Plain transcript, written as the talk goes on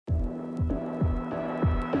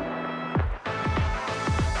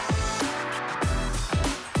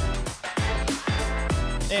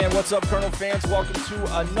And what's up, Colonel fans? Welcome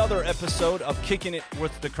to another episode of Kicking It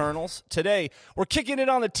with the Colonels. Today, we're kicking it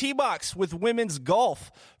on the tee box with women's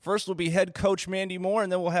golf. First will be head coach Mandy Moore, and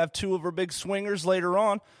then we'll have two of her big swingers later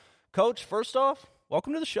on. Coach, first off,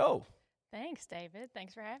 welcome to the show. Thanks, David.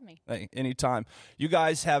 Thanks for having me. Hey, anytime. You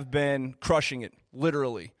guys have been crushing it,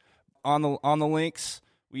 literally. On the links,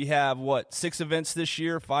 we have, 6 events this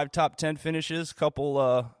year, 5 top 10 finishes,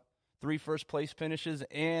 couple 3 first-place finishes,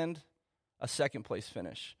 and a second-place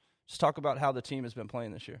finish. Just talk about how the team has been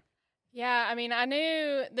playing this year. Yeah, I mean, I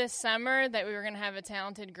knew this summer that we were going to have a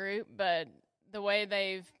talented group, but the way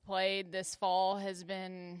they've played this fall has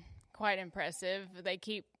been quite impressive. They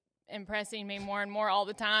keep impressing me more and more all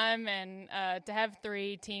the time, and to have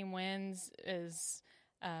 3 team wins is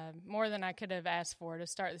more than I could have asked for to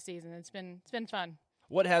start the season. It's been fun.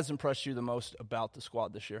 What has impressed you the most about the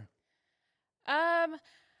squad this year?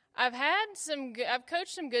 I've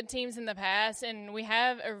coached some good teams in the past, and we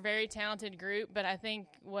have a very talented group, but I think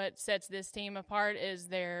what sets this team apart is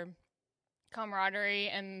their camaraderie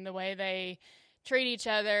and the way they treat each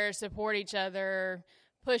other, support each other,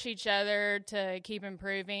 push each other to keep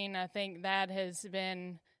improving. I think that has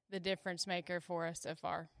been the difference maker for us so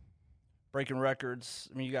far. Breaking records.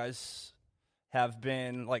 I mean, you guys have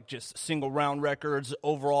been just single round records,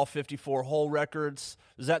 overall 54 hole records.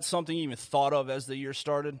 Is that something you even thought of as the year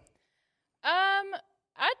started?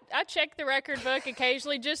 I check the record book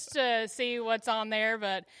occasionally just to see what's on there,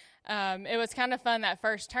 but it was kind of fun that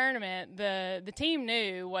first tournament. The team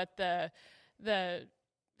knew what the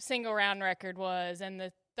single round record was and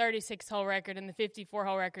the 36 hole record and the 54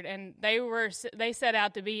 hole record, and they set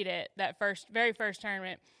out to beat it that very first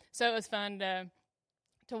tournament. So it was fun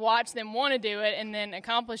to watch them want to do it and then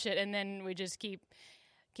accomplish it, and then we just keep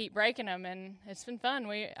breaking them, and it's been fun.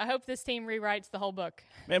 I hope this team rewrites the whole book.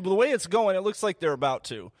 Man, but the way it's going, it looks like they're about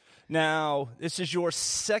to. Now, this is your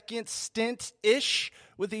second stint-ish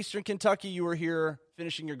with Eastern Kentucky. You were here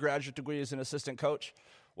finishing your graduate degree as an assistant coach.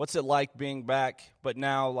 What's it like being back, but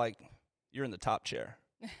now, you're in the top chair?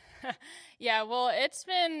 Yeah, well, it's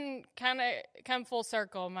been kind of come full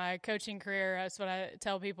circle, my coaching career. That's what I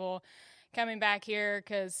tell people coming back here,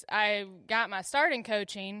 because I got my start in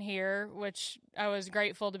coaching here, which I was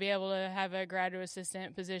grateful to be able to have a graduate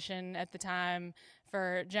assistant position at the time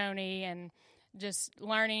for Joni, and just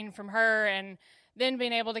learning from her, and then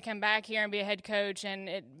being able to come back here and be a head coach, and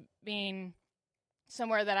it being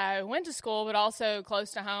somewhere that I went to school, but also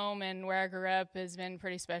close to home and where I grew up has been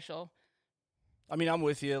pretty special. I mean, I'm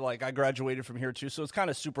with you. I graduated from here, too, so it's kind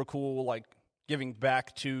of super cool, giving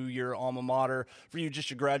back to your alma mater. For you, just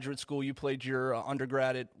your graduate school, you played your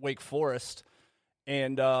undergrad at Wake Forest,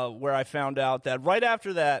 and where I found out that right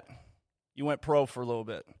after that, you went pro for a little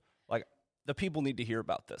bit. The people need to hear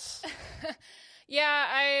about this. Yeah,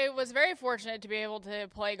 I was very fortunate to be able to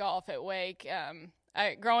play golf at Wake.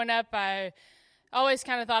 Growing up, I always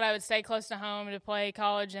kind of thought I would stay close to home to play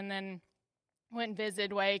college, and then went and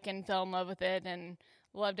visited Wake and fell in love with it and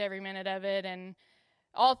loved every minute of it. And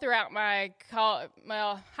all throughout my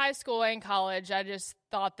high school and college, I just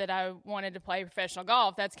thought that I wanted to play professional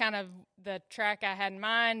golf. That's kind of the track I had in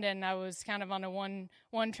mind, and I was kind of on a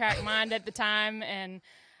one-track mind at the time. And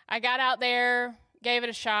I got out there, gave it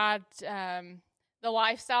a shot. The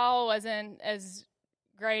lifestyle wasn't as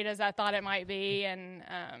great as I thought it might be, and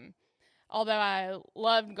although I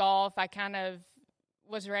loved golf, I kind of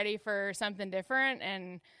was ready for something different,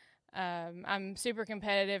 and I'm a super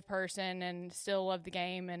competitive person and still love the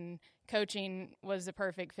game, and coaching was the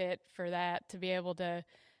perfect fit for that, to be able to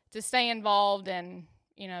stay involved. And,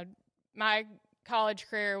 my college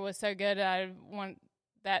career was so good, I want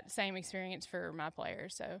that same experience for my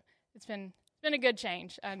players. So it's been a good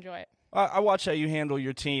change. I enjoy it. I watch how you handle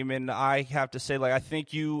your team, and I have to say, I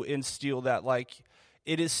think you instill that,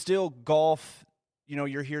 it is still golf.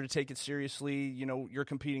 You're here to take it seriously. You're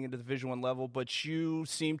competing at the Division I level, but you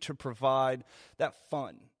seem to provide that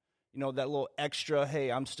fun, that little extra,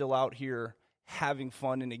 hey, I'm still out here having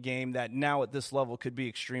fun in a game that now at this level could be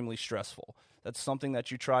extremely stressful. That's something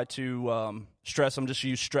that you try to stress. I'm just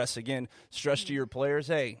use stress again. Stress to your players,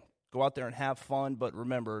 hey, go out there and have fun, but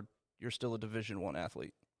remember, you're still a Division I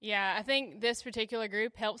athlete. Yeah, I think this particular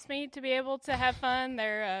group helps me to be able to have fun.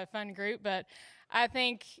 They're a fun group, but I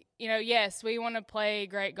think, yes, we want to play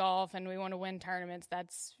great golf and we want to win tournaments.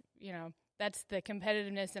 That's the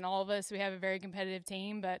competitiveness in all of us. We have a very competitive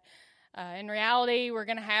team, but in reality, we're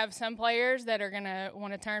going to have some players that are going to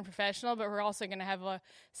want to turn professional, but we're also going to have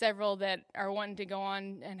several that are wanting to go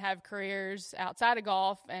on and have careers outside of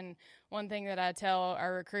golf. And one thing that I tell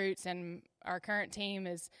our recruits and our current team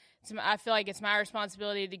is I feel like it's my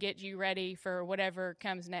responsibility to get you ready for whatever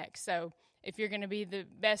comes next. So if you're going to be the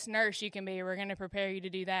best nurse you can be, we're going to prepare you to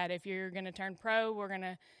do that. If you're going to turn pro, we're going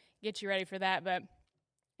to get you ready for that. But,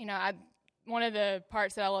 one of the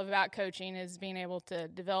parts that I love about coaching is being able to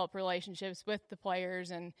develop relationships with the players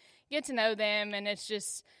and get to know them. And it's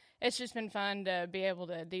just been fun to be able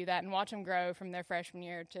to do that and watch them grow from their freshman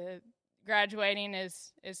year to graduating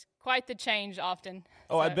is quite the change often.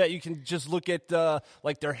 Oh, so I bet you can just look at their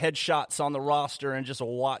headshots on the roster and just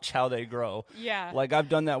watch how they grow. Yeah. Like I've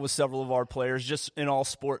done that with several of our players just in all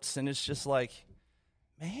sports, and it's just like,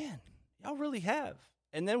 man, y'all really have.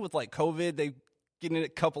 And then with like COVID, they getting a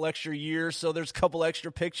couple extra years, so there's a couple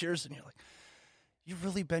extra pictures, and you're like, you've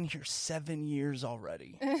really been here 7 years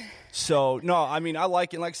already. So, no, I mean, I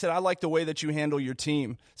like it. Like I said, I like the way that you handle your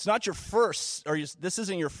team. It's not your first, this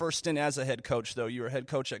isn't your first stint as a head coach, though. You were a head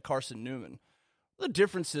coach at Carson Newman. What are the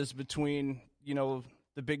differences between,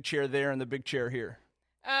 the big chair there and the big chair here?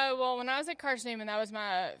 Well, when I was at Carson Newman, that was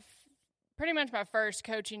pretty much my first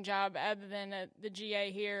coaching job other than the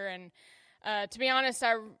GA here. And to be honest,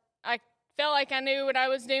 I felt like I knew what I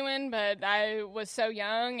was doing, but I was so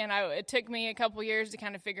young, and it took me a couple years to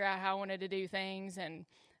kind of figure out how I wanted to do things. And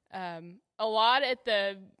a lot at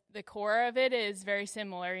the core of it is very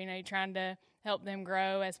similar. You're trying to help them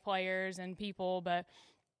grow as players and people, but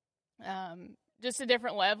just a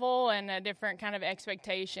different level and a different kind of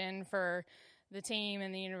expectation for the team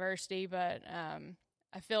and the university. But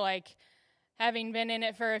I feel like having been in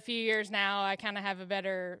it for a few years now, I kind of have a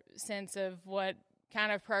better sense of what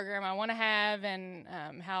kind of program I want to have and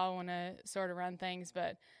how I want to sort of run things.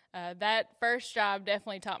 But that first job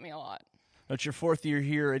definitely taught me a lot. It's your fourth year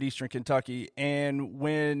here at Eastern Kentucky, and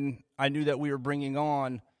when I knew that we were bringing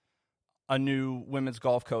on a new women's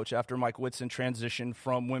golf coach after Mike Whitson transitioned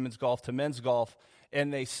from women's golf to men's golf,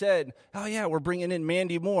 and they said, oh, yeah, we're bringing in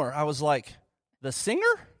Mandy Moore. I was like, the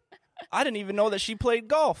singer? I didn't even know that she played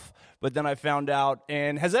golf. But then I found out,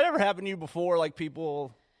 and has that ever happened to you before, like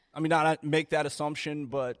people – I mean, not make that assumption,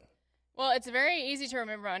 but well, it's very easy to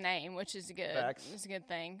remember a name, which is good. Facts. It's a good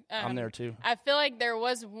thing. I'm there too. I feel like there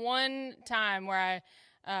was one time where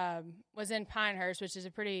I was in Pinehurst, which is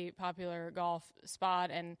a pretty popular golf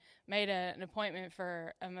spot, and made an appointment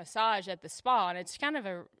for a massage at the spa, and it's kind of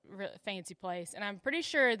a fancy place. And I'm pretty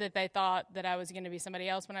sure that they thought that I was going to be somebody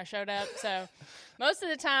else when I showed up. So most of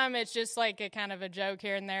the time, it's just like a kind of a joke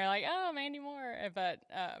here and there, like, oh, Mandy Moore, but.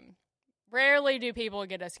 Rarely do people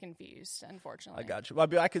get us confused, unfortunately. I got you.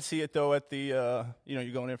 I could see it, though, at the, you're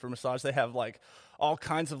going in for a massage. They have, like, all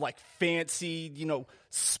kinds of, like, fancy,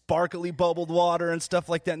 sparkly bubbled water and stuff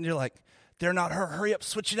like that. And you're like, they're not her. Hurry up,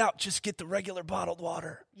 switch it out. Just get the regular bottled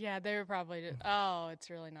water. Yeah, they were probably just, oh, it's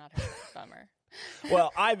really not her. Bummer.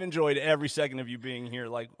 Well, I've enjoyed every second of you being here.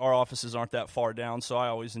 Like, our offices aren't that far down, so I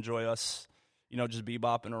always enjoy us, just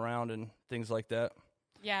bebopping around and things like that.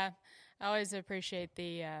 Yeah. I always appreciate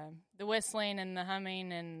the whistling and the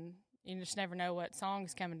humming, and you just never know what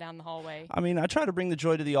song's coming down the hallway. I mean, I try to bring the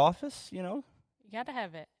joy to the office, You got to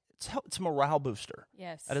have it. It's a morale booster.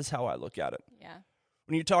 Yes. That is how I look at it. Yeah.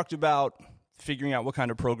 When you talked about figuring out what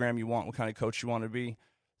kind of program you want, what kind of coach you want to be,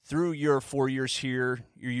 through your 4 years here,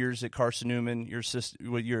 your years at Carson Newman,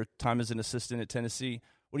 your time as an assistant at Tennessee,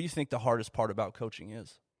 what do you think the hardest part about coaching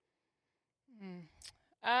is?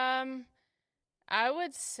 I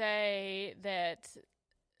would say that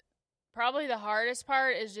probably the hardest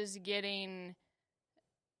part is just getting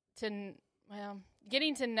to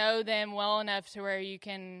know them well enough to where you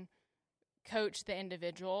can coach the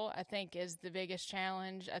individual, I think, is the biggest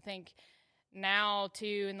challenge. I think now,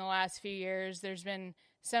 too, in the last few years, there's been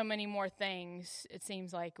so many more things, it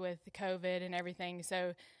seems like, with COVID and everything.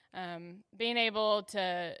 So being able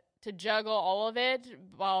to juggle all of it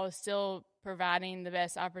while still providing the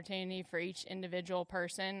best opportunity for each individual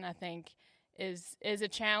person, I think, is a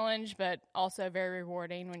challenge, but also very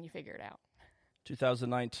rewarding when you figure it out.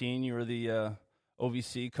 2019, you were the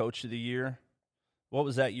OVC Coach of the Year. What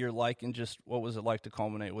was that year like, and just what was it like to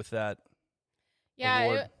culminate with that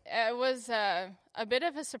award? It was a bit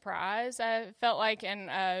of a surprise, I felt like,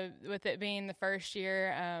 and with it being the first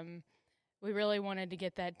year, we really wanted to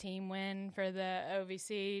get that team win for the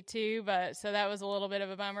OVC too, so that was a little bit of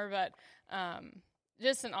a bummer, but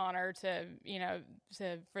just an honor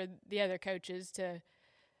for the other coaches to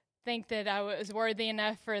think that I was worthy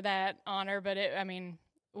enough for that honor, but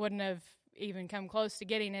wouldn't have even come close to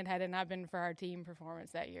getting it had it not been for our team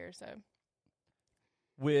performance that year. So,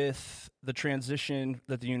 with the transition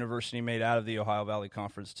that the university made out of the Ohio Valley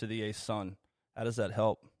Conference to the ASUN, how does that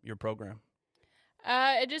help your program?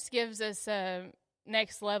 It just gives us a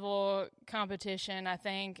next level competition. I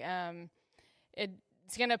think it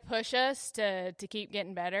it's going to push us to keep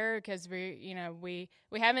getting better because we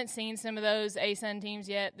haven't seen some of those ASUN teams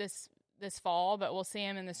yet this fall, but we'll see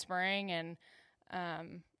them in the spring, and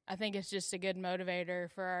I think it's just a good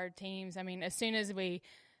motivator for our teams. I mean, as soon as we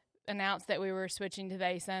announced that we were switching to the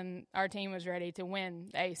ASUN, our team was ready to win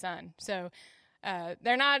the ASUN. So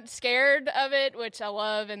they're not scared of it, which I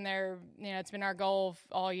love, and it's been our goal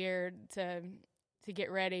all year to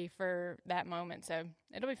get ready for that moment. So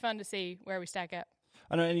it'll be fun to see where we stack up.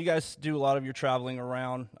 I know, and you guys do a lot of your traveling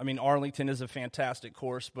around. I mean, Arlington is a fantastic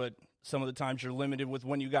course, but some of the times you're limited with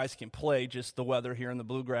when you guys can play, just the weather here in the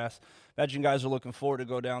Bluegrass. Imagine you guys are looking forward to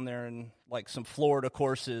go down there and like some Florida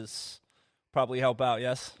courses probably help out,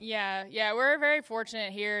 yes? Yeah, we're very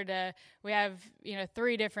fortunate here we have,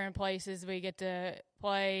 3 different places we get to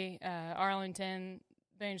play, Arlington,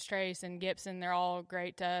 Boones Trace, and Gibson. They're all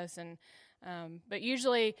great to us, and but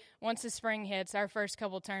usually once the spring hits, our first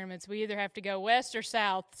couple tournaments, we either have to go west or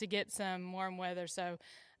south to get some warm weather. So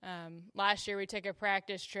last year we took a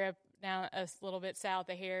practice trip down a little bit south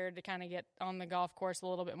of here to kind of get on the golf course a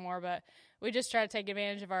little bit more. But we just try to take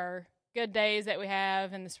advantage of our good days that we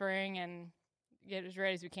have in the spring and get as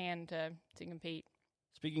ready as we can to compete.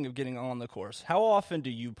 Speaking of getting on the course, how often do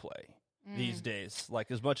you play these days? Like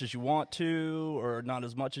as much as you want to or not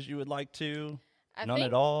as much as you would like to? None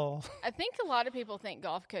at all? I think a lot of people think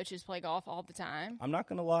golf coaches play golf all the time. I'm not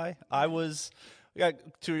going to lie. We got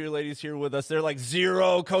 2 of your ladies here with us. They're like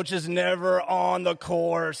 0 coaches never on the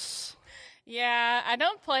course. Yeah, I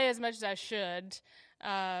don't play as much as I should.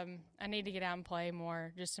 I need to get out and play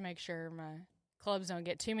more just to make sure my clubs don't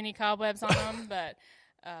get too many cobwebs on them. But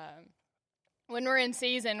when we're in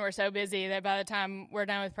season, we're so busy that by the time we're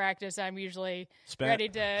done with practice, I'm usually ready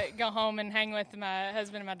to go home and hang with my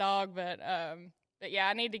husband and my dog. But yeah,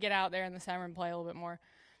 I need to get out there in the summer and play a little bit more.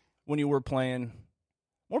 When you were playing,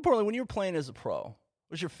 more importantly, when you were playing as a pro, what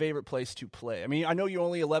was your favorite place to play? I mean, I know you're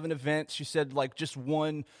only 11 events. You said like just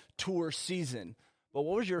one tour season. But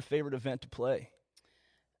what was your favorite event to play?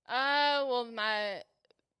 Well,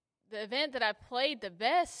 the event that I played the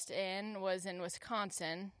best in was in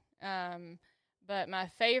Wisconsin. But my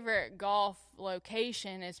favorite golf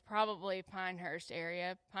location is probably Pinehurst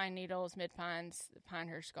area, Pine Needles, Mid Pines, the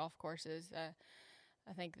Pinehurst golf courses.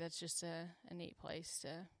 I think that's just a neat place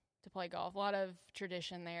to play golf. A lot of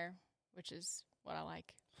tradition there, which is what I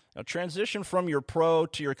like. Now, transition from your pro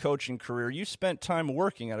to your coaching career. You spent time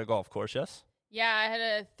working at a golf course, yes? Yeah, I had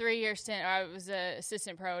a 3-year stint. I was an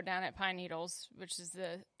assistant pro down at Pine Needles, which is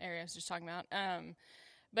the area I was just talking about.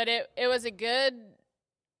 But it was a good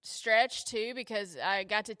stretch too because I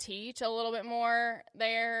got to teach a little bit more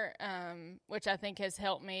there, which I think has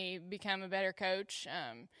helped me become a better coach.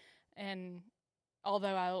 And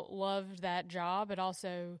although I loved that job, it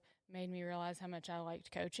also made me realize how much I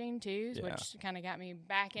liked coaching too, which kind of got me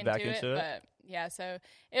back into it. But yeah, so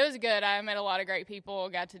it was good. I met a lot of great people,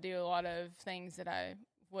 got to do a lot of things that I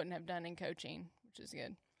wouldn't have done in coaching, which is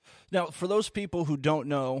good. Now, for those people who don't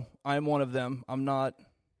know, I'm one of them. I'm not,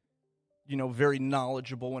 very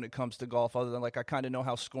knowledgeable when it comes to golf, other than like I kind of know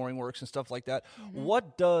how scoring works and stuff like that. Mm-hmm.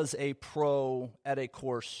 What does a pro at a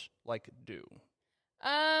course like do?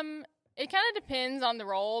 It kind of depends on the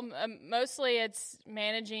role. Mostly it's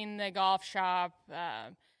managing the golf shop,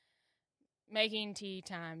 making tee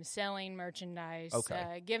times, selling merchandise,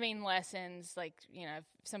 giving lessons. Like, if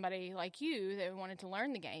somebody like you that wanted to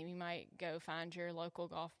learn the game, you might go find your local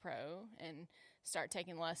golf pro and start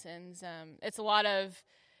taking lessons. It's a lot of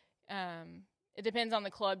it depends on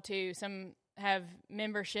the club too. Some have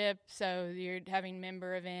membership, so you're having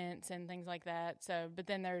member events and things like that. So, but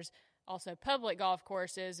then there's also public golf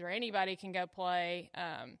courses where anybody can go play,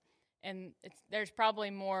 and there's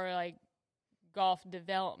probably more like golf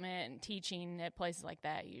development and teaching at places like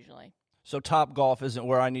that usually. So Top Golf isn't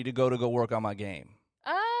where I need to go work on my game?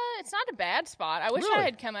 It's not a bad spot. I wish Really? I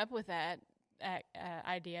had come up with that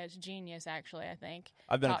idea. It's genius, actually, I think.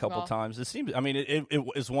 I've been Top a couple Golf. times. It seems, it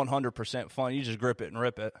is 100% fun. You just grip it and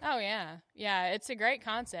rip it. Oh, yeah. Yeah, it's a great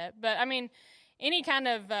concept. But, I mean, any kind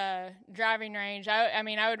of driving range, I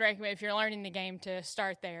would recommend if you're learning the game to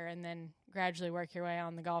start there and then gradually work your way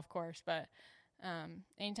on the golf course. But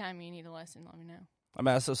anytime you need a lesson, let me know. I'm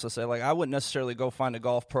asking to say, like, I wouldn't necessarily go find a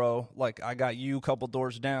golf pro. Like, I got you a couple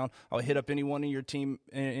doors down. I'll hit up anyone in your team.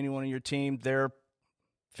 They're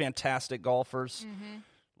fantastic golfers. Mm-hmm.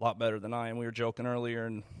 A lot better than I am. We were joking earlier,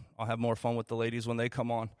 and I'll have more fun with the ladies when they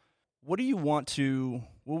come on. What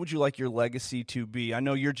would you like your legacy to be? I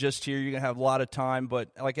know you're just here. You're going to have a lot of time,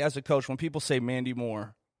 but like as a coach, when people say Mandy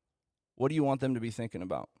Moore, what do you want them to be thinking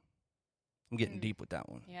about? I'm getting deep with that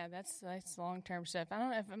one. Yeah, that's long-term stuff. I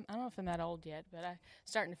don't know if I'm that old yet, but I'm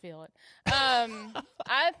starting to feel it.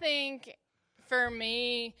 I think for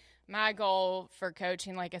me, my goal for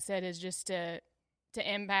coaching, like I said, is just to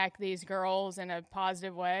impact these girls in a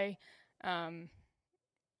positive way.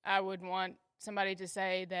 I would want somebody to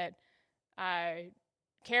say that I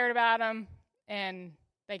cared about them and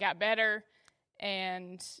they got better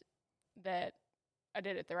and that I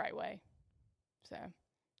did it the right way. So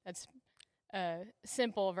that's a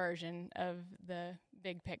simple version of the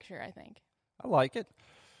big picture, I think. I like it.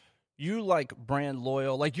 You like brand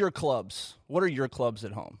loyal, like your clubs. What are your clubs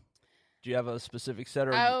at home? Do you have a specific set?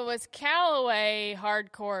 I was Callaway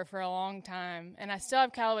hardcore for a long time, and I still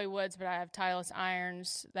have Callaway Woods, but I have Titleist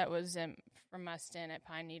irons. That was from my stint at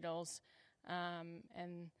Pine Needles.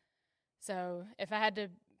 And so if I had to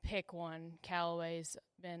pick one, Callaway's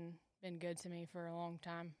been good to me for a long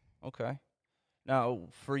time. Okay. Now,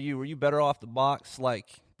 for you, were you better off the box, like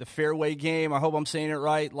the fairway game? I hope I'm saying it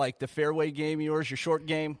right. Like the fairway game, your short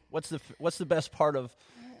game. What's the best part of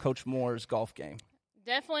Coach Moore's golf game?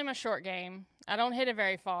 Definitely my short game. I don't hit it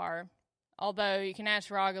very far. Although you can ask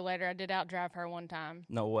Raga later, I did outdrive her one time.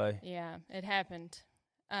 No way. Yeah, it happened.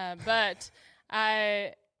 But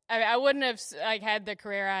I wouldn't have had the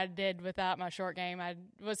career I did without my short game. I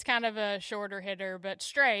was kind of a shorter hitter, but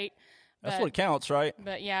straight. That's what counts, right?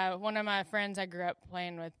 But yeah, one of my friends I grew up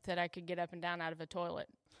playing with said I could get up and down out of a toilet.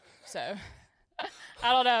 So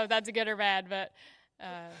I don't know if that's good or bad, but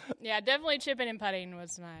yeah, definitely chipping and putting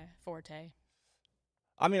was my forte.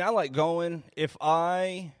 I mean, I like going. If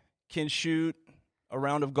I can shoot a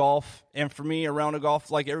round of golf, and for me, a round of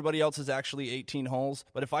golf, like everybody else, is actually 18 holes.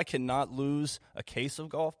 But if I cannot lose a case of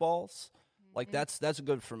golf balls, like that's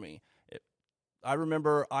good for me. I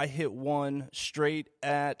remember I hit one straight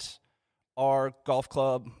at our golf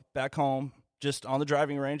club back home, just on the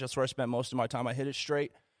driving range. That's where I spent most of my time. I hit it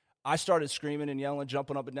straight. I started screaming and yelling,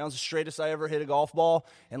 jumping up and down. It's the straightest I ever hit a golf ball.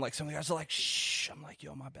 And like some of the guys are like, shh. I'm like,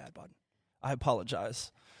 yo, my bad, bud. I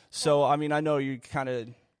apologize. So, I mean, I know you kind of.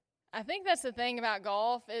 I think that's the thing about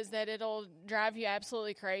golf is that it'll drive you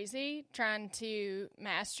absolutely crazy trying to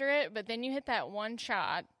master it. But then you hit that one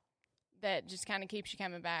shot that just kind of keeps you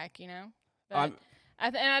coming back, you know? But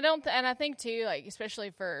I think too, like, especially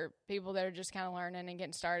for people that are just kind of learning and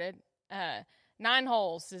getting started, 9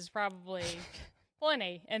 holes is probably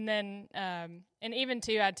plenty. And then, and even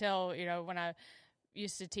too, I tell, when I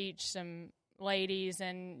used to teach some ladies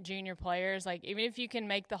and junior players, like, even if you can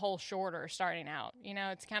make the hole shorter starting out,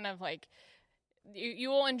 it's kind of like you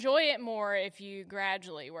will enjoy it more if you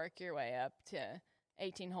gradually work your way up to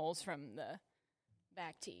 18 holes from the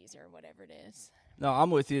back tees or whatever it is. No,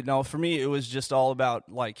 I'm with you. No, for me, it was just all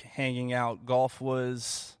about, like, hanging out. Golf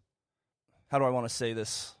was, how do I want to say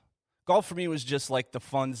this? Golf for me was just like the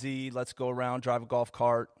funsy, let's go around, drive a golf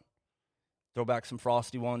cart, throw back some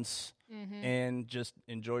frosty ones, and just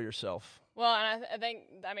enjoy yourself. Well, and I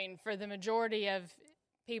think, for the majority of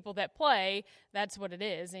people that play, that's what it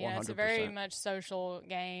is. 100%. It's a very much social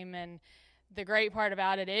game, and the great part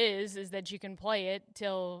about it is that you can play it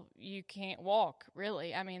till you can't walk,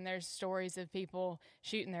 really. There's stories of people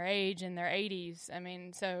shooting their age in their 80s.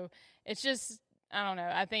 So it's just, I don't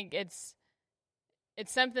know. I think it's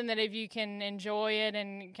something that if you can enjoy it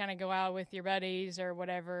and kind of go out with your buddies or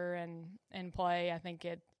whatever and play, I think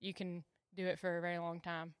you can do it for a very long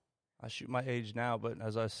time. I shoot my age now, but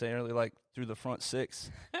as I was saying earlier, like through the front 6,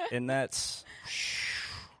 and that's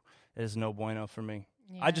is no bueno for me.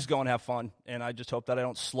 Yeah. I just go and have fun, and I just hope that I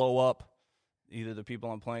don't slow up either the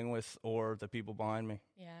people I'm playing with or the people behind me.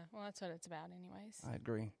 Yeah, well, that's what it's about anyways. I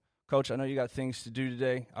agree. Coach, I know you got things to do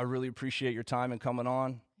today. I really appreciate your time and coming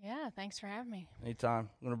on. Yeah, thanks for having me. Anytime.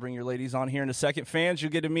 I'm going to bring your ladies on here in a second. Fans,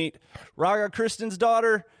 you'll get to meet Raga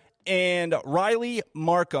Kristensdottir and Riley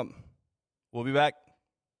Markham. We'll be back.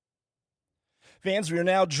 Fans, we are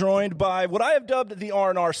now joined by what I have dubbed the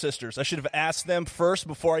R&R sisters. I should have asked them first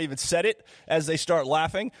before I even said it, as they start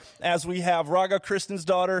laughing, as we have Raga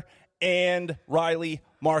Kristensdottir and Riley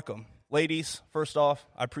Markham. Ladies, first off,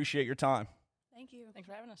 I appreciate your time. Thank you. Thanks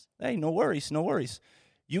for having us. Hey, no worries, no worries.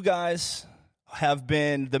 You guys have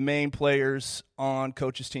been the main players on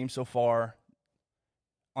Coach's team so far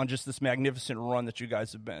on just this magnificent run that you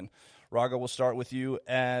guys have been. Raga, we'll start with you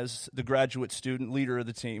as the graduate student leader of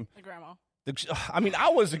the team. The grandma. I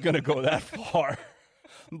wasn't going to go that far.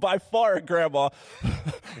 By far, Grandma.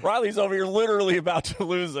 Riley's over here literally about to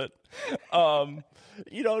lose it.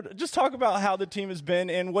 Just talk about how the team has been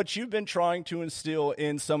and what you've been trying to instill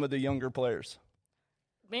in some of the younger players.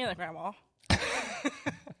 Being the grandma.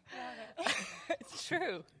 It's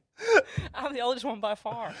true. I'm the oldest one by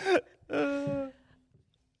far.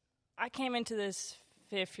 I came into this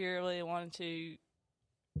fifth year really wanted to,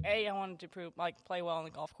 I wanted to play well on the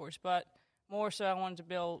golf course, but more so I wanted to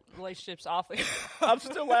build relationships off the I'm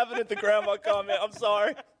still laughing at the grandma comment. I'm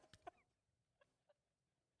sorry.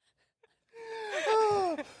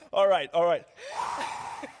 All right.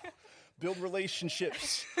 Build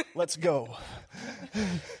relationships. Let's go.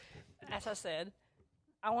 As I said,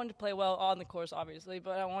 I wanted to play well on the course, obviously,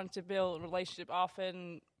 but I wanted to build a relationship off it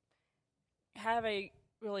and have a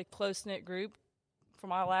really close-knit group for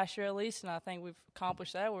my last year at least, and I think we've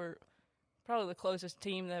accomplished that. We're probably the closest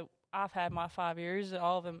team that I've had my 5 years.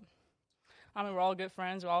 All of them, we're all good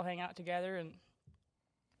friends. We all hang out together, and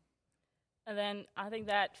then I think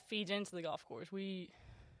that feeds into the golf course. We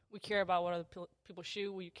care about what other people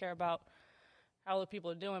shoot. We care about how other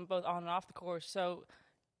people are doing, both on and off the course. So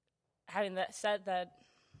having that said, that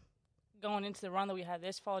going into the run that we had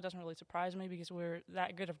this fall, it doesn't really surprise me because we're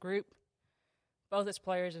that good of a group, both as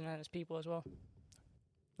players and as people as well.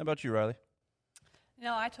 How about you, Riley?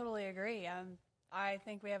 No, I totally agree. I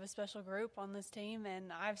think we have a special group on this team,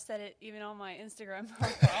 and I've said it even on my Instagram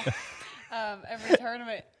profile. Every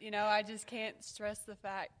tournament, I just can't stress the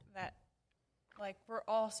fact that, we're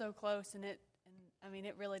all so close, and it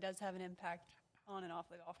really does have an impact on and off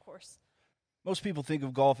the golf course. Most people think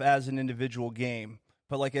of golf as an individual game,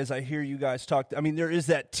 but as I hear you guys talk, there is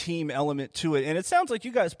that team element to it, and it sounds like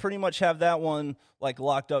you guys pretty much have that one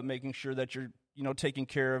locked up, making sure that you're taking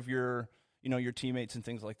care of your your teammates and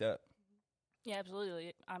things like that. Yeah,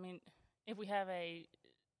 absolutely. If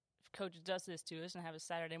coach does this to us and have a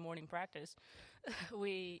Saturday morning practice,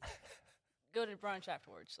 we go to brunch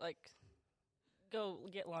afterwards, go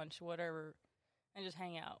get lunch, whatever, and just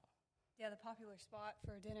hang out. Yeah, the popular spot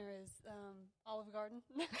for dinner is Olive Garden,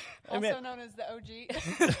 also known as the OG.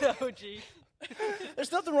 The OG.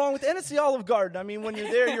 There's nothing wrong with it, and it's the Olive Garden. When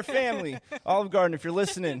you're there, your family. Olive Garden, if you're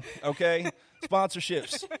listening, okay?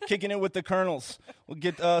 Sponsorships, kicking it with the Colonels. We'll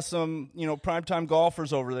get some, primetime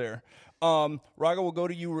golfers over there. Raga, we'll go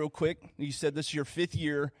to you real quick. You said this is your 5th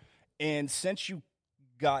year, and since you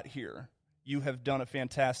got here, you have done a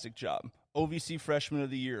fantastic job. OVC Freshman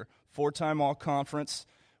of the Year, 4-time All-Conference.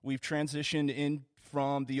 We've transitioned in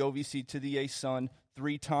from the OVC to the ASUN,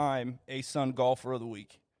 3-time ASUN Golfer of the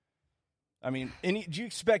Week. Do you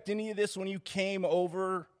expect any of this when you came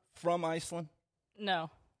over from Iceland? No.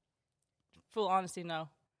 Full honesty, no.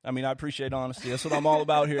 I appreciate honesty. That's what I'm all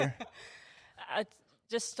about here.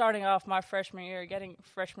 Just starting off my freshman year, getting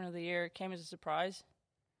Freshman of the Year came as a surprise.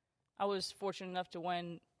 I was fortunate enough to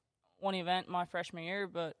win one event my freshman year,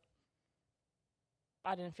 but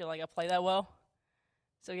I didn't feel like I played that well.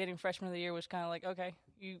 So getting Freshman of the Year was kind of okay,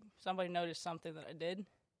 somebody noticed something that I did.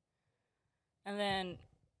 And then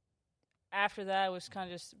after that, it was kind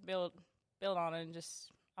of just build on it, and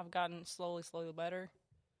I've gotten slowly better.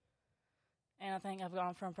 And I think I've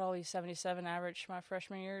gone from probably 77 average my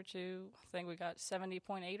freshman year to, I think we got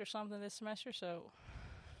 70.8 or something this semester, so.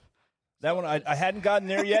 That one, I hadn't gotten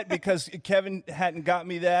there yet because Kevin hadn't got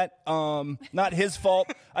me that. Not his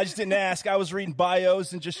fault. I just didn't ask. I was reading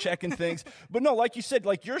bios and just checking things. But no, like you said,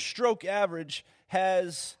 your stroke average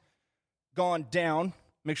has gone down.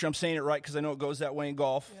 Make sure I'm saying it right because I know it goes that way in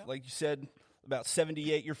golf. Yep. Like you said, about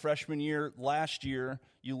 78 your freshman year. Last year,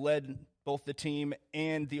 you led both the team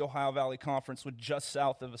and the Ohio Valley Conference with just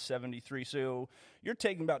south of a 73. So you're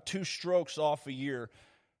taking about 2 strokes off a year.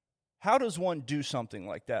 How does one do something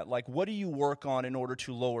like that? What do you work on in order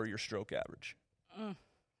to lower your stroke average?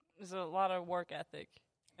 There's a lot of work ethic,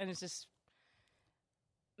 and it's just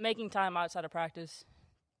making time outside of practice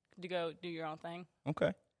to go do your own thing.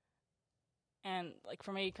 Okay. And,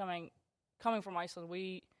 for me, coming from Iceland,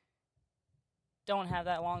 we don't have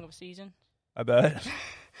that long of a season. I bet.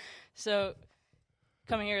 So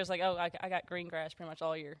coming here is I got green grass pretty much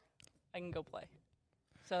all year. I can go play.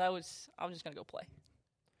 So I was just going to go play.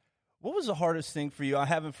 What was the hardest thing for you? I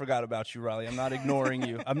haven't forgot about you, Riley. I'm not ignoring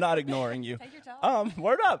you. Take your time.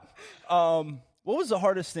 Word up. What was the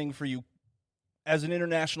hardest thing for you as an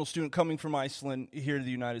international student coming from Iceland here to the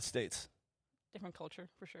United States? Different culture,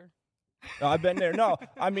 for sure. No, I've been there. No,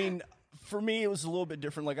 for me, it was a little bit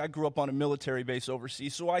different. I grew up on a military base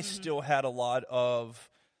overseas, so I still had a lot of,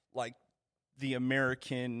 the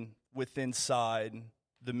American inside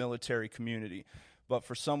the military community. But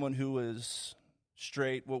for someone who is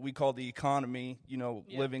straight, what we call the economy,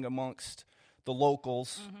 living amongst the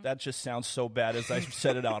locals, that just sounds so bad as I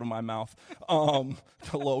said it out of my mouth,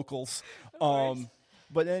 the locals.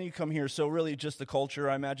 But then you come here, so really just the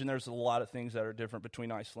culture. I imagine there's a lot of things that are different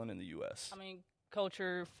between Iceland and the U.S.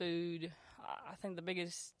 Culture, food. I think the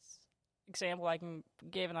biggest example I can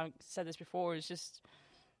give, and I've said this before, is just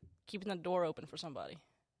keeping the door open for somebody.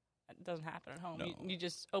 It doesn't happen at home. No. You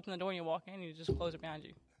just open the door and you walk in and you just close it behind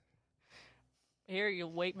you. Here, you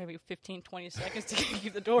wait maybe 15, 20 seconds to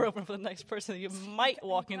keep the door open for the next person that you might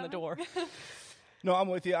walk in the door. No, I'm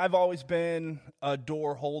with you. I've always been a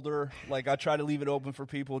door holder. Like, I try to leave it open for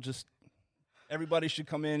people. Just everybody should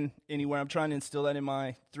come in anywhere. I'm trying to instill that in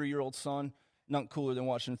my 3-year-old son. Nothing cooler than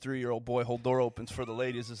watching a 3-year-old boy hold door opens for the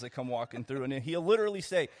ladies as they come walking through. And then he'll literally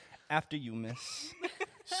say, "After you, miss."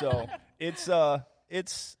 So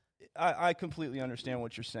I completely understand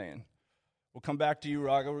what you're saying. We'll come back to you,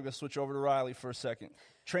 Raga. We're going to switch over to Riley for a second.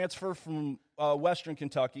 Transfer from Western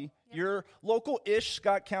Kentucky. Yep. You're local-ish,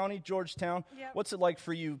 Scott County, Georgetown. Yep. What's it like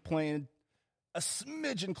for you playing a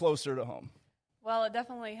smidgen closer to home? Well, it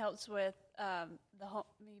definitely helps with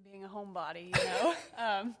me being a homebody,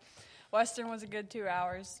 Western was a good 2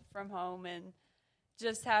 hours from home, and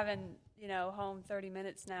just having, home 30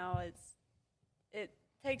 minutes now, it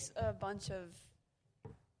takes a bunch of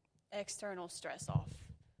external stress off.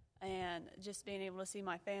 And just being able to see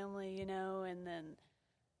my family, and then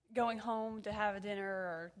going home to have a dinner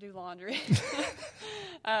or do laundry,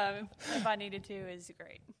 if I needed to, is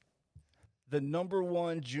great. The number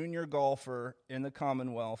one junior golfer in the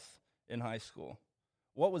Commonwealth in high school.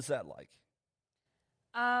 What was that like?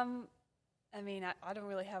 I don't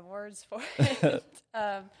really have words for it.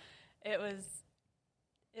 It was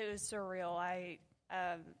surreal.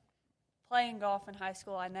 Playing golf in high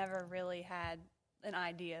school, I never really had an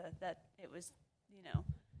idea that it was,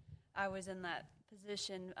 I was in that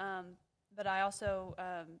position. But I also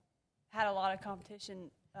had a lot of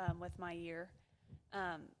competition with my year,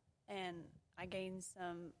 and I gained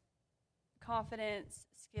some confidence,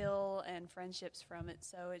 skill, and friendships from it.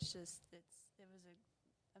 So it was an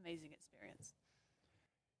amazing experience.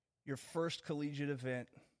 Your first collegiate event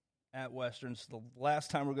at Western's the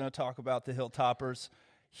last time we're going to talk about the Hilltoppers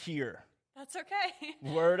here. That's okay.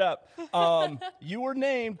 Word up. You were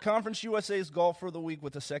named Conference USA's Golfer of the Week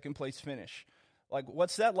with a second-place finish. Like,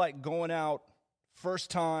 what's that like going out first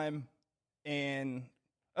time and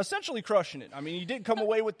essentially crushing it? I mean, you did come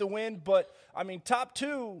away with the win, but, top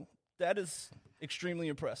two, that is extremely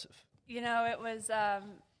impressive. It was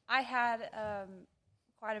I had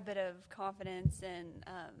quite a bit of confidence in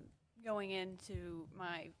going into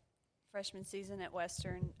my freshman season at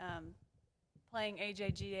Western, playing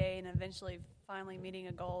AJGA and eventually finally meeting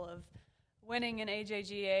a goal of winning an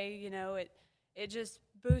AJGA. It just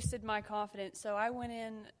boosted my confidence. So I went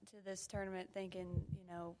into this tournament thinking,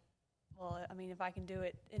 if I can do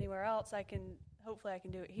it anywhere else, hopefully I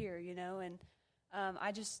can do it here, and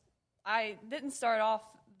I didn't start off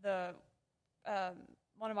the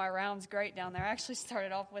one of my rounds great down there. I actually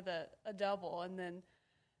started off with a double, and then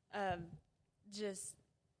I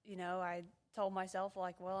told myself,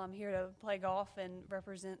 I'm here to play golf and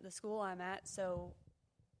represent the school I'm at, so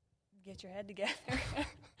get your head together.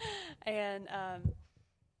 And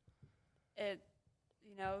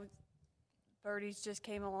birdies just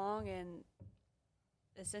came along, and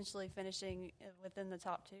essentially finishing within the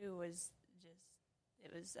top two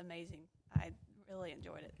it was amazing. I really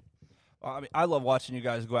enjoyed it. I love watching you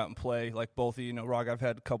guys go out and play, like both of you. Rog, I've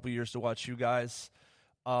had a couple years to watch you guys.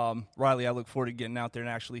 Riley, I look forward to getting out there and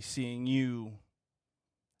actually seeing you,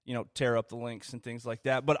 tear up the links and things like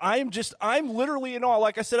that. But I'm literally in awe.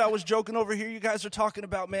 Like I said, I was joking over here. You guys are talking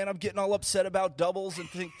about, man, I'm getting all upset about doubles and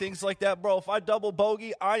things like that. Bro, if I double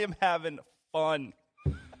bogey, I am having fun.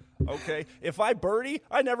 Okay? If I birdie,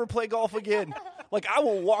 I never play golf again. I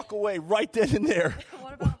will walk away right then and there.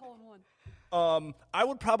 What about hole-in-one? I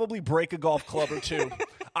would probably break a golf club or two.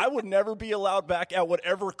 I would never be allowed back at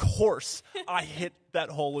whatever course I hit that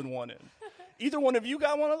hole-in-one in. Either one of you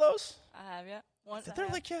got one of those? I have, yeah. Once They're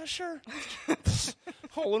like, yeah, sure.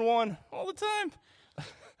 Hole-in-one all the time.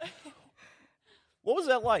 What was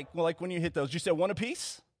that like? Well, when you hit those? You said one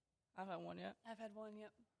apiece? I've had one yet. I've had one,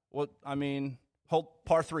 yep. Well, whole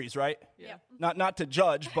par threes, right? Yeah. Not to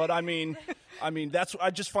judge, but I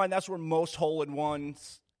just find that's where most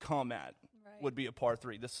hole-in-ones come at. Would be a par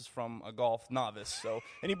three. This is from a golf novice. So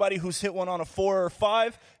anybody who's hit one on a 4 or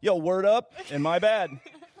 5, word up, and my bad.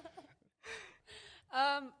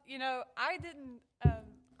 I didn't.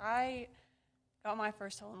 I got my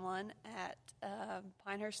first hole-in-one at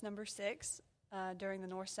Pinehurst number 6 during the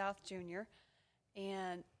North-South Junior,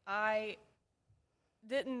 and I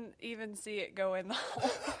didn't even see it go in the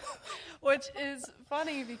hole, which is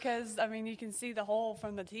funny because, you can see the hole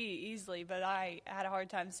from the tee easily, but I had a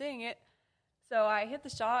hard time seeing it. So I hit the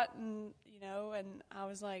shot, and I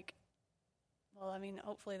was like, well,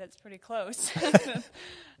 hopefully that's pretty close.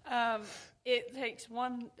 It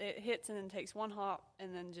hits and then takes one hop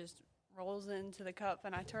and then just rolls into the cup,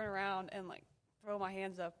 and I turn around and throw my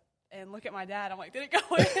hands up and look at my dad. I'm like, did it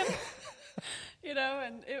go in? You know,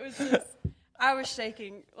 and it was just, I was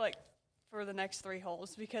shaking like for the next 3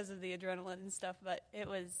 holes because of the adrenaline and stuff, but it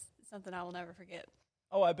was something I will never forget.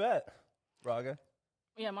 Oh, I bet. Raga?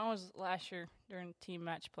 Yeah, mine was last year during team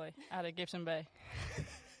match play out of Gibson Bay.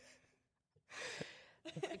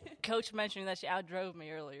 Coach mentioned that she outdrove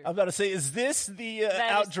me earlier. I was about to say, is this the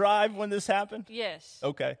That is- outdrive when this happened? Yes.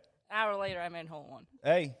 Okay. An hour later, I made hole one.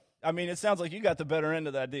 Hey, I mean, it sounds like you got the better end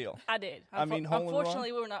of that deal. I did. I mean, hole in one?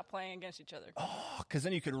 Unfortunately, we were not playing against each other. Because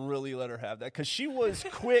then you could really let her have that. Because she was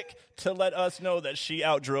quick to let us know that she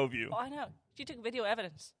outdrove you. Oh, I know. She took video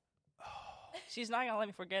evidence. She's not going to let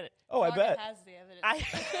me forget it. Oh, I Raga bet. has the evidence.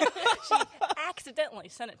 She accidentally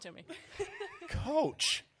sent it to me.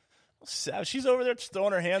 Coach. She's over there just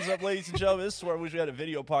throwing her hands up, ladies and gentlemen. This is where we had a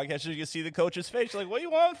video podcast. You can see the coach's face. She's like, what do you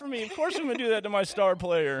want from me? Of course I'm going to do that to my star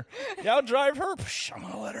player. Yeah, I'll drive her. Psh, I'm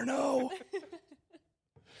going to let her know.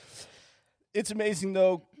 It's amazing,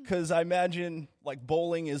 though, because I imagine, like,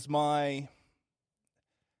 bowling is my,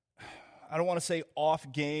 I don't want to say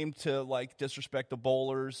off game to, like, disrespect the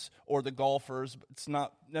bowlers or the golfers. But it's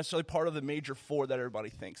not necessarily part of the major 4 that everybody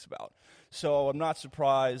thinks about. So I'm not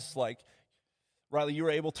surprised, like, Riley, you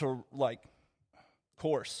were able to, like,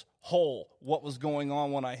 course, hole, what was going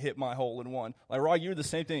on when I hit my hole in one. Like, Rod, you were the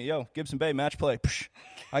same thing. Yo, Gibson Bay, match play. Psh,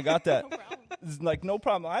 I got that. It's like, no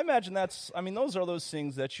problem. I imagine those are those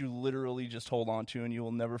things that you literally just hold on to, and you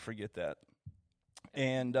will never forget that.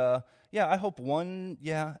 And, yeah, I hope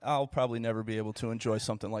I'll probably never be able to enjoy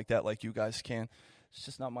something like that like you guys can. It's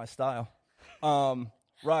just not my style.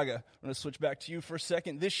 Raga, I'm going to switch back to you for a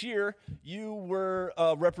second. This year, you were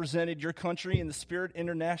represented your country in the Spirit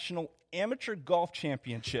International Amateur Golf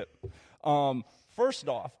Championship. First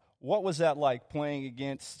off, what was that like playing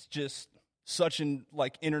against just such an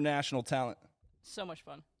international talent? So much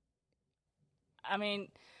fun. I mean,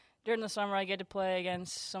 during the summer, I get to play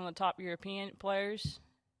against some of the top European players,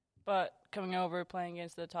 but coming over, playing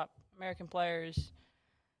against the top American players,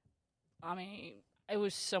 I mean, it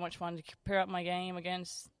was so much fun to pair up my game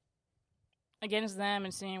against them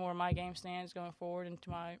and seeing where my game stands going forward into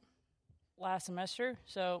my last semester.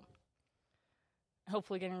 So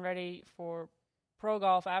hopefully getting ready for pro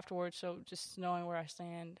golf afterwards. So just knowing where I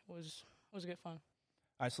stand was good fun.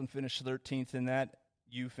 Iceland finished 13th in that.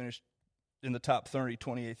 You finished in the top 30,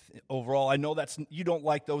 28th overall. I know you don't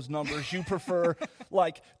like those numbers. You prefer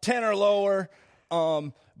like 10 or lower.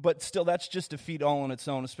 But still, that's just a feat all on its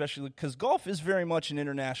own, especially because golf is very much an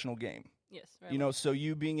international game. Yes. So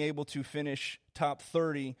you being able to finish top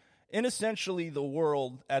 30 in essentially the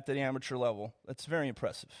world at the amateur level, that's very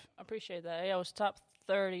impressive. I appreciate that. Yeah, I was top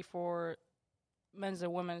 30 for men's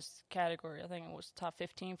and women's category. I think it was top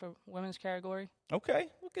 15 for women's category. Okay,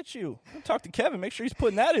 look at you. I'll talk to Kevin. Make sure he's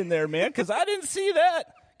putting that in there, man, because I didn't see that.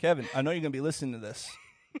 Kevin, I know you're going to be listening to this.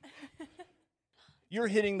 You're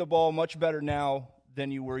hitting the ball much better now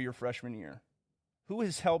than you were your freshman year. Who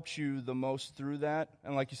has helped you the most through that?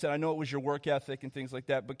 And like you said, I know it was your work ethic and things like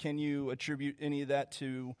that, but can you attribute any of that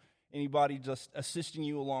to anybody just assisting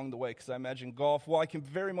you along the way? Because I imagine golf, while it can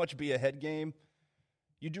very much be a head game,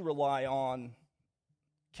 you do rely on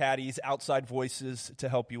caddies, outside voices to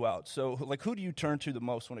help you out. So, like, who do you turn to the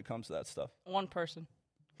most when it comes to that stuff? One person,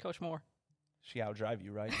 Coach Moore. She outdrive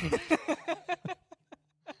you, right?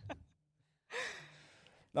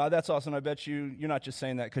 No, that's awesome. I bet you're not just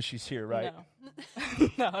saying that because she's here, right? No.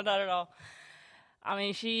 No, not at all. I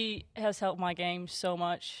mean, she has helped my game so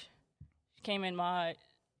much. She came in my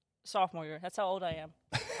sophomore year. That's how old I am.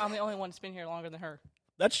 I'm the only one that's been here longer than her.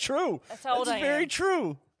 That's true. That's how old I am. That's very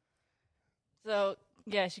true. So,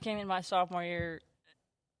 yeah, she came in my sophomore year.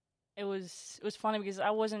 It was funny because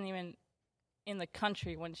I wasn't even in the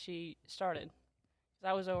country when she started.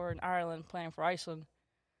 I was over in Ireland playing for Iceland.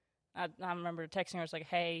 I remember texting her. I was like,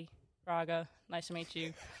 hey, Raga, nice to meet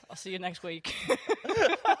you. I'll see you next week.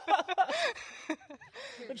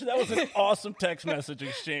 That was an awesome text message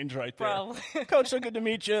exchange right there. Probably. Coach, so good to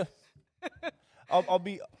meet you. I'll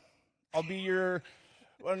be your,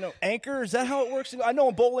 I don't know, anchor. Is that how it works? I know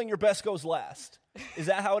in bowling your best goes last. Is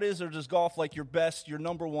that how it is, or does golf like your best, your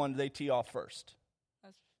number one, they tee off first?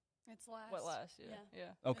 It's last. What last? Yeah.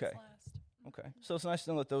 Okay. It's last. Okay. So it's nice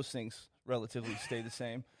to know that those things relatively stay the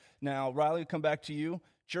same. Now, Riley, we'll come back to you.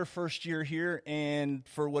 It's your first year here, and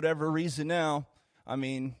for whatever reason now, I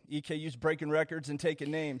mean, EKU's breaking records and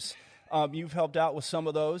taking names. You've helped out with some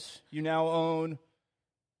of those. You now own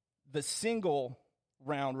the single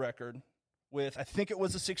round record with, I think it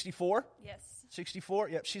was a 64? Yes. 64?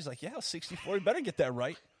 Yep. She's like, yeah, 64. You better get that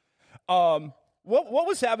right. What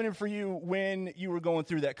was happening for you when you were going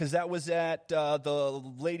through that? Because that was at the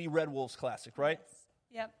Lady Red Wolves Classic, right? Yes.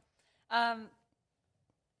 Yep.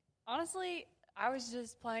 Honestly, I was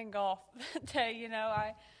just playing golf that day. You know,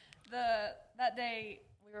 that day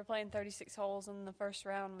we were playing 36 holes in the first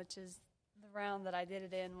round, which is the round that I did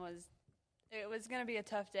it in. It was going to be a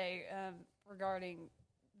tough day regarding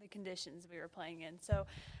the conditions we were playing in. So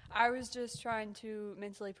I was just trying to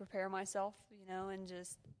mentally prepare myself, you know, and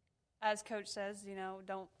just, as Coach says, you know,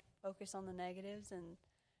 don't focus on the negatives and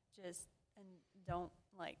don't,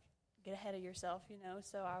 like, get ahead of yourself, you know.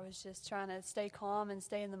 So I was just trying to stay calm and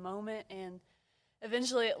stay in the moment, and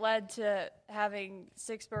eventually it led to having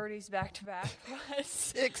 6 birdies back-to-back.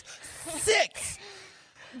 Six.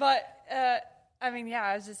 But, I mean, yeah,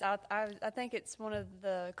 I was just out. I think it's one of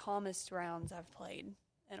the calmest rounds I've played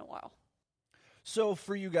in a while. So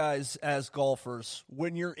for you guys as golfers,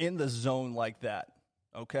 when you're in the zone like that,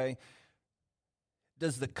 okay,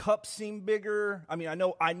 does the cup seem bigger? I mean, I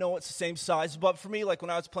know it's the same size, but for me, like when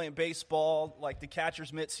I was playing baseball, like the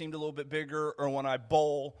catcher's mitt seemed a little bit bigger, or when I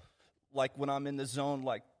bowl, like when I'm in the zone,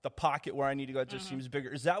 like the pocket where I need to go just seems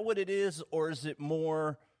bigger. Is that what it is, or is it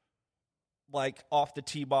more like off the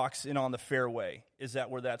tee box and on the fairway? Is that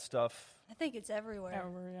where that stuff? I think it's everywhere.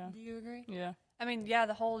 Everywhere, yeah. Do you agree? Yeah. I mean, yeah,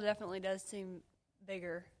 the hole definitely does seem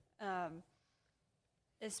bigger,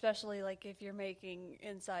 especially like if you're making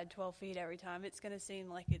inside 12 feet every time. It's going to seem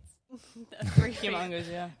like it's 3 feet. Humongous,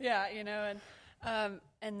 yeah. Yeah, you know,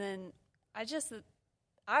 and then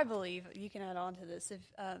I believe you can add on to this if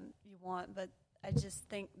you want, but I just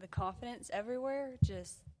think the confidence everywhere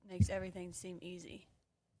just makes everything seem easy.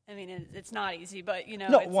 I mean, it's not easy, but, you know.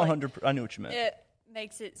 No, it's 100. I knew what you meant. It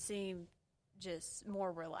makes it seem just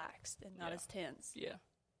more relaxed and not as tense. Yeah.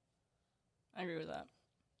 I agree with that.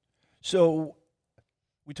 So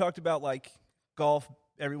we talked about, like, golf.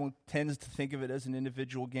 Everyone tends to think of it as an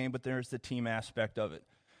individual game, but there's the team aspect of it.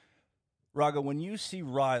 Raga, when you see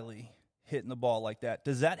Riley hitting the ball like that,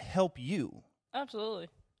 does that help you? Absolutely.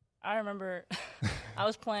 I remember I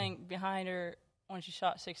was playing behind her when she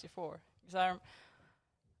shot 64. Because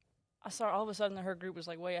I saw all of a sudden that her group was,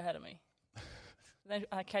 like, way ahead of me. Then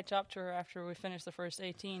I catch up to her after we finished the first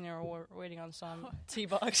 18, and we're waiting on some tee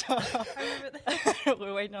box. I remember that.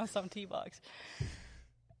 We're waiting on some tee box.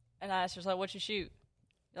 And I asked her, like, what'd you shoot?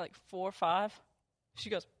 Like 4 or 5?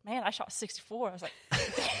 She goes, man, I shot 64. I was like,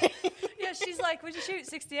 Yeah, she's like, would you shoot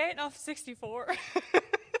 68? No, 64.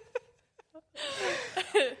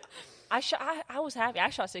 I was happy. I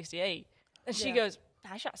shot 68. And she goes,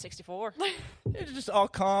 I shot 64. It's just all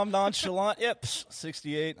calm, nonchalant. Yep,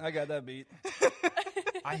 68. I got that beat.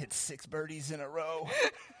 I hit 6 birdies in a row.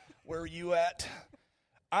 Where are you at?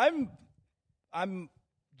 I'm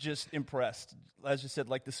just impressed. As you said,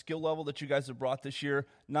 like the skill level that you guys have brought this year,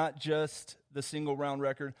 not just the single round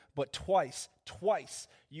record, but twice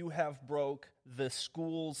you have broke the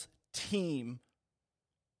school's team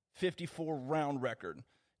 54 round record.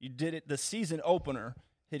 You did it the season opener,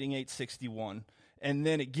 hitting 861. And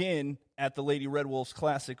then again at the Lady Red Wolves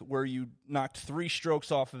Classic, where you knocked 3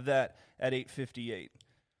 strokes off of that at 858.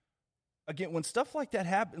 Again, when stuff like that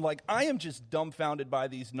happens, like, I am just dumbfounded by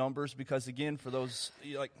these numbers because, again, for those,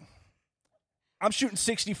 like, I'm shooting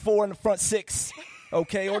 64 in the front 6,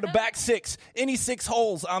 okay, or the back 6. Any 6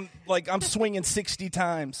 holes, I'm swinging 60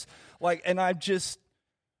 times. Like, and I just,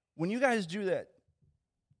 when you guys do that,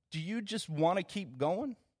 do you just want to keep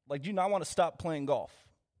going? Like, do you not want to stop playing golf?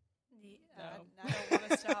 I don't want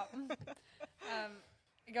to stop.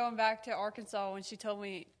 Going back to Arkansas, when she told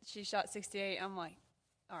me she shot 68, I'm like,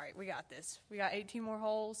 all right, we got this. We got 18 more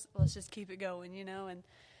holes. Let's just keep it going, you know. And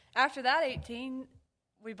after that 18,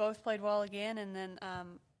 we both played well again, and then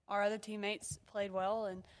our other teammates played well,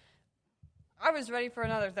 and I was ready for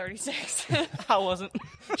another 36. I wasn't.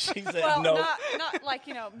 She said well, no. not like,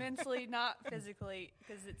 you know, mentally, not physically,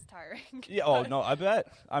 because it's tiring. Yeah, oh, no, I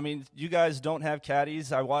bet. I mean, you guys don't have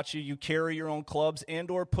caddies. I watch you. You carry your own clubs and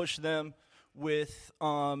or push them with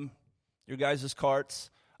your guys' carts.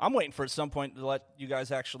 I'm waiting for at some point to let you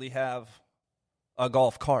guys actually have a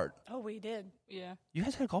golf cart. Oh, we did. Yeah. You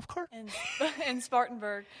guys had a golf cart? In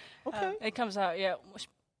Spartanburg. Okay. It comes out, yeah.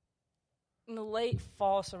 In the late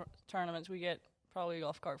fall tournaments, we get probably a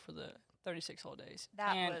golf cart for the 36-hole days.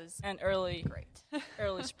 And early great.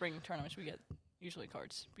 Early spring tournaments, we get usually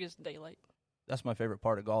carts because it's daylight. That's my favorite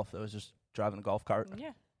part of golf, though, is just driving a golf cart.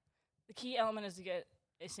 Yeah. The key element is to get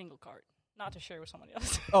a single cart, not to share with somebody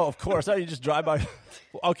else. Oh, of course. You just drive by.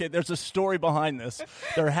 Okay, there's a story behind this.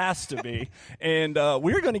 There has to be. And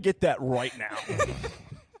we're going to get that right now.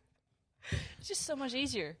 It's just so much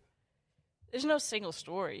easier. There's no single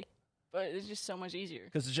story, but it's just so much easier.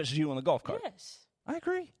 Because it's just you on the golf cart. Yes. I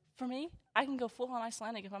agree. For me, I can go full on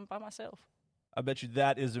Icelandic if I'm by myself. I bet you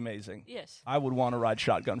that is amazing. Yes. I would want to ride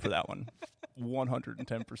shotgun for that one,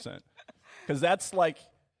 110%. Because that's like,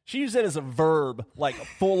 she used it as a verb, like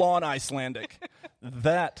full-on Icelandic.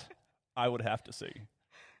 That I would have to see.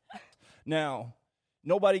 Now,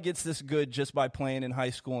 nobody gets this good just by playing in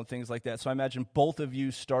high school and things like that. So I imagine both of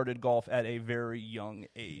you started golf at a very young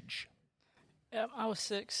age. Yeah, I was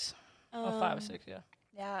 6. 5 or 6, yeah.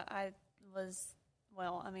 Yeah, I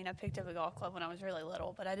picked up a golf club when I was really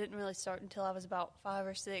little, but I didn't really start until I was about 5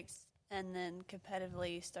 or 6, and then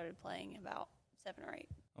competitively started playing about 7 or 8.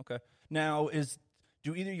 Okay. Now,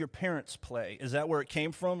 do either your parents play? Is that where it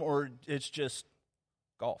came from, or it's just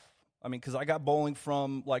golf? I mean, because I got bowling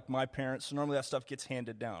from, like, my parents, so normally that stuff gets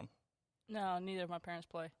handed down. No, neither of my parents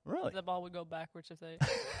play. Really? The ball would go backwards if they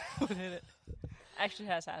would hit it. Actually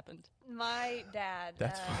has happened. My dad.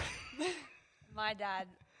 That's funny. My dad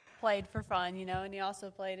played for fun, and he also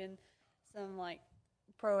played in some, like,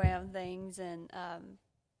 pro-am things, and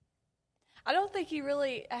I don't think he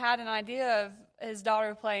really had an idea of his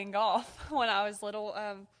daughter playing golf when I was little,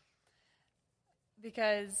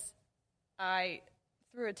 because I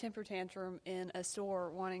threw a temper tantrum in a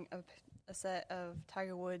store wanting a set of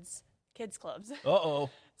Tiger Woods kids clubs. Uh-oh.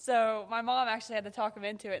 So my mom actually had to talk him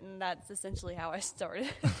into it, and that's essentially how I started.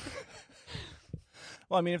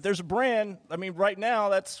 Well, I mean, if there's a brand, I mean, right now,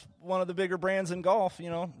 that's one of the bigger brands in golf,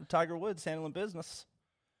 Tiger Woods handling business.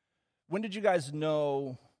 When did you guys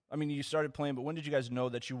know, I mean, you started playing, but when did you guys know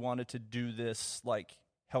that you wanted to do this, like,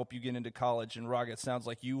 help you get into college? And Raga, it sounds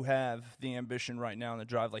like you have the ambition right now and the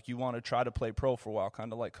drive, like you want to try to play pro for a while,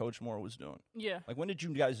 kind of like Coach Moore was doing. Yeah. Like, when did you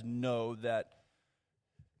guys know that,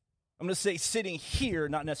 I'm going to say sitting here,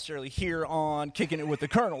 not necessarily here on Kicking It with the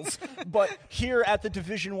Colonels, but here at the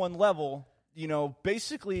Division I level,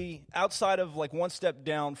 basically outside of like one step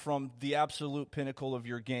down from the absolute pinnacle of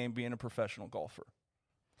your game, being a professional golfer?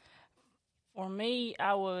 For me,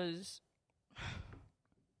 I was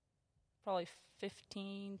probably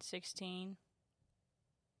 15, 16.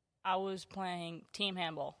 I was playing team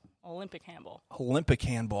handball, Olympic handball. Olympic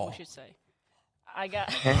handball. We should say. I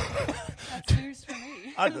got. That's news for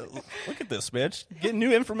me. Look at this, bitch. Getting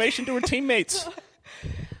new information to her teammates.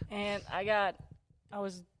 And it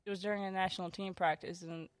was during a national team practice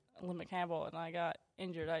in Olympic handball, and I got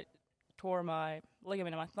injured. I tore my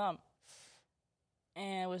ligament in my thumb.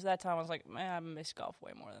 And it was that time I was like, man, I miss golf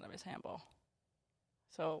way more than I miss handball.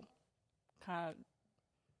 So kind of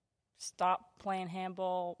stopped playing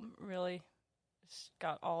handball, really. Just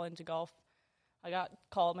got all into golf. I got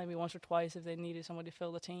called maybe once or twice if they needed somebody to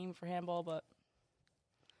fill the team for handball, but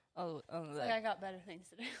other than that. I got better things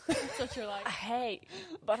to do. That's what you're like. Hey,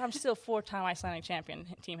 but I'm still 4-time Icelandic champion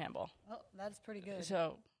team handball. Oh, that's pretty good.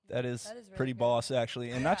 So That is really pretty good. boss,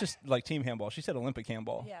 actually. And not just like team handball. She said Olympic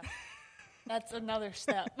handball. Yeah. That's another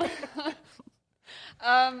step.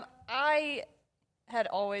 I had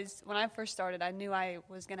always, when I first started, I knew I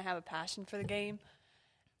was going to have a passion for the game.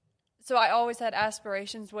 So I always had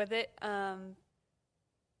aspirations with it.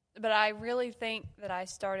 But I really think that I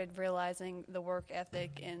started realizing the work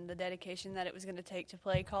ethic and the dedication that it was going to take to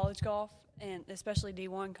play college golf, and especially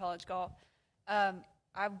D1 college golf.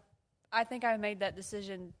 I think I made that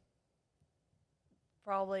decision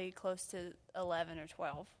probably close to 11 or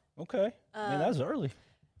 12. Okay. Man, that was early.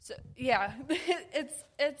 So yeah,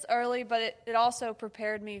 it's early, but it also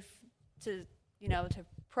prepared me to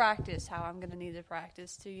practice how I'm going to need to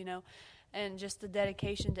practice to and just the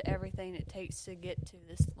dedication to everything it takes to get to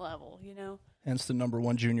this level. Hence the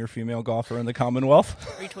 #1 junior female golfer in the Commonwealth.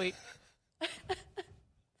 retweet.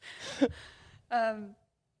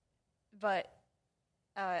 But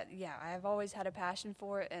yeah, I've always had a passion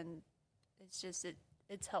for it, and it's just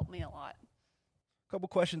it's helped me a lot. Couple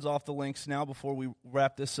questions off the links now before we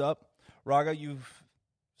wrap this up. Raga, you've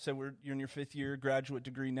said you're in your 5th year, graduate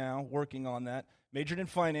degree now, working on that. Majored in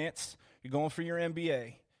finance. You're going for your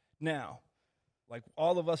MBA. Now, like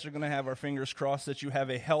all of us are going to have our fingers crossed that you have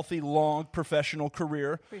a healthy, long professional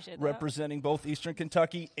career Appreciate that. representing both Eastern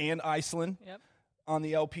Kentucky and Iceland Yep. on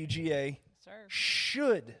the LPGA. Sir.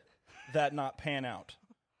 Should that not pan out,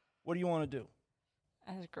 what do you want to do?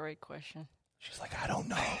 That's a great question. She's like, I don't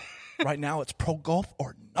know. Right now it's pro golf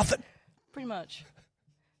or nothing. Pretty much.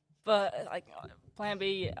 But like plan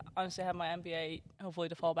B, honestly, I have my MBA hopefully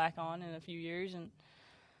to fall back on in a few years, and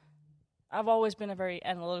I've always been a very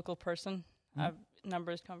analytical person.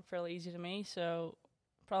 Numbers come fairly easy to me, so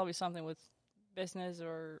probably something with business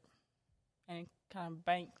or any kind of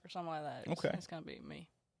bank or something like that. Okay. It's going to be me.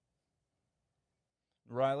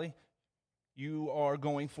 Riley, you are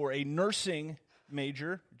going for a nursing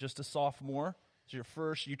major, just a sophomore. It's your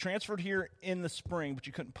first. You transferred here in the spring, but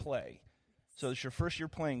you couldn't play. So it's your first year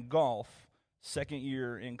playing golf. second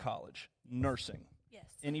year in college, nursing. Yes.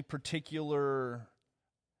 Any particular,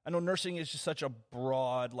 I know nursing is just such a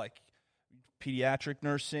broad, like pediatric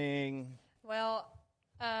nursing. Well,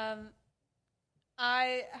 I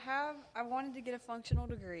wanted to get a functional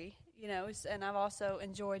degree, and I've also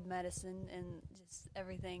enjoyed medicine and just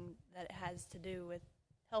everything that it has to do with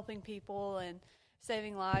helping people and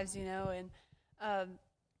saving lives, and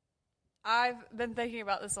I've been thinking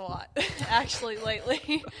about this a lot, actually,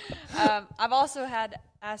 lately. I've also had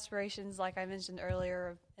aspirations, like I mentioned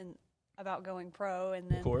earlier, about going pro, and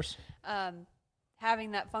then Of course.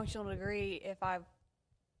 Having that functional degree, if I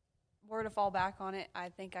were to fall back on it, I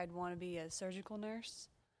think I'd want to be a surgical nurse.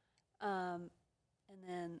 And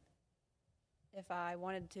then if I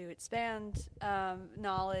wanted to expand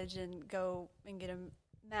knowledge and go and get a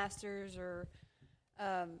master's or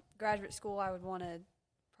graduate school, I would want to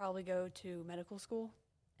probably go to medical school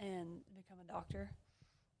and become a doctor.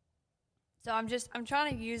 So I'm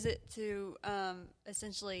trying to use it to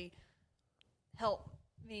essentially help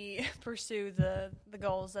me pursue the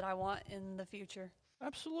goals that I want in the future.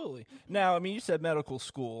 Absolutely. Now, I mean, you said medical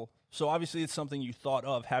school, so obviously it's something you thought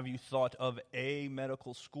of. Have you thought of a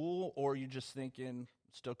medical school, or are you just thinking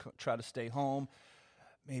still try to stay home?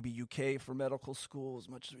 Maybe UK for medical school, as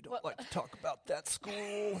much as we don't like to talk about that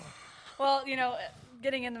school. Well,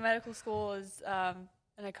 getting into medical school is an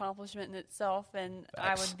accomplishment in itself, and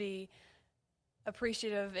Facts. I would be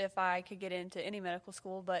appreciative if I could get into any medical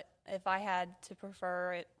school, but if I had to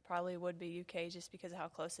prefer, it probably would be UK just because of how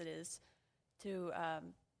close it is to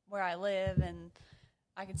where I live, and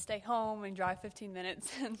I could stay home and drive 15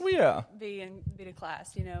 minutes and be to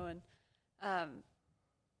class, and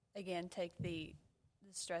again, take the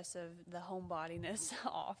stress of the homebodiness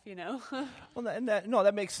off, Well,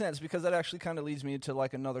 that makes sense, because that actually kind of leads me into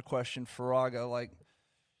like another question for Aga. Like,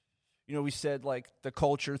 we said like the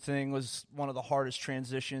culture thing was one of the hardest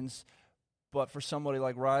transitions, but for somebody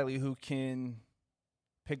like Riley who can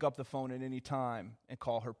pick up the phone at any time and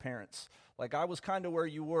call her parents. Like, I was kind of where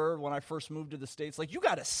you were when I first moved to the States. Like, you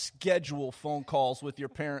got to schedule phone calls with your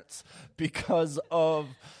parents because of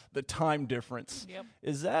the time difference. Yep.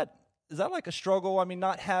 Is that like a struggle? I mean,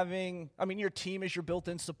 your team is your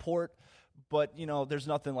built-in support, but, there's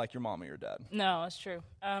nothing like your mom or your dad. No, that's true.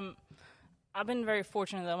 I've been very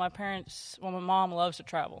fortunate, though. My mom loves to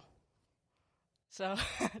travel. So,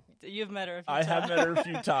 you've met her a few times. I have met her a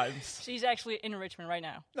few times. She's actually in Richmond right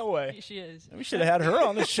now. No way. She is. We should have had her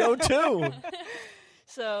on the show, too.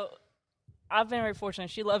 So, I've been very fortunate.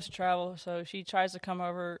 She loves to travel, so she tries to come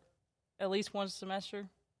over at least once a semester.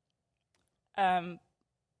 But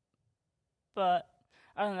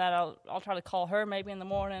other than that, I'll try to call her maybe in the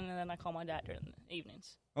morning, and then I call my dad during the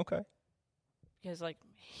evenings. Okay. Because,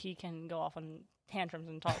 he can go off on tantrums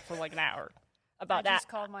and talk for, an hour about that. I just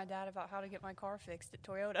called my dad about how to get my car fixed at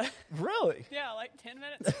Toyota. Really? Yeah, 10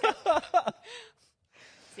 minutes.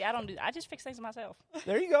 See, I don't do that. I just fix things myself.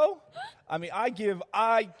 There you go. I mean,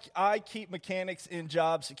 I keep mechanics in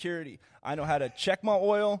job security. I know how to check my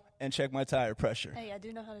oil and check my tire pressure. Hey, I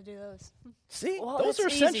do know how to do those. See, Well, those are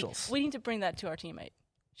it's easy. essentials. We need to bring that to our teammate.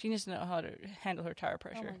 She needs to know how to handle her tire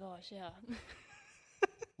pressure. Oh, my gosh, yeah.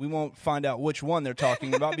 We won't find out which one they're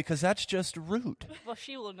talking about because that's just rude. Well,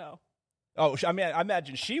 she will know. Oh, I mean, I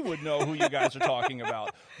imagine she would know who you guys are talking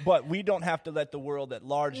about, but we don't have to let the world at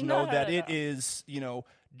large know that it is,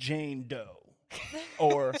 Jane Doe.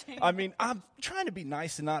 Or, I mean, I'm trying to be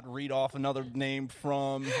nice and not read off another name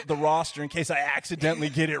from the roster in case I accidentally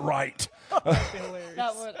get it right.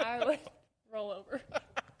 I would roll over.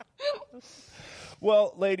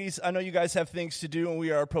 Well, ladies, I know you guys have things to do, and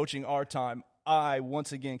we are approaching our time. I,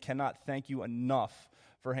 once again, cannot thank you enough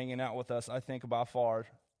for hanging out with us. I think by far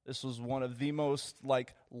this was one of the most,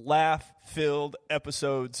 laugh-filled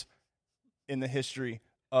episodes in the history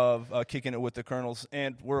of Kicking It with the Colonels,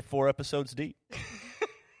 and we're 4 episodes deep.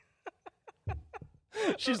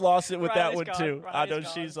 She's lost it with that one, too. I know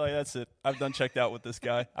she's like, that's it. I've done checked out with this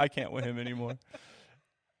guy. I can't with him anymore.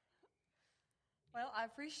 Well, I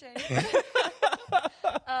appreciate it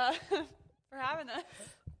for having us.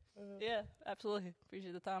 Yeah, absolutely.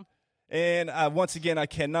 Appreciate the time. And once again, I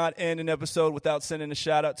cannot end an episode without sending a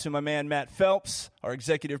shout-out to my man Matt Phelps, our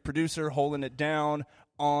executive producer, holding it down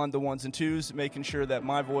on the ones and twos, making sure that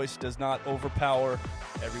my voice does not overpower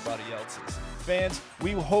everybody else's. Fans,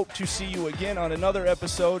 we hope to see you again on another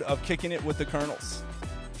episode of Kicking It with the Colonels.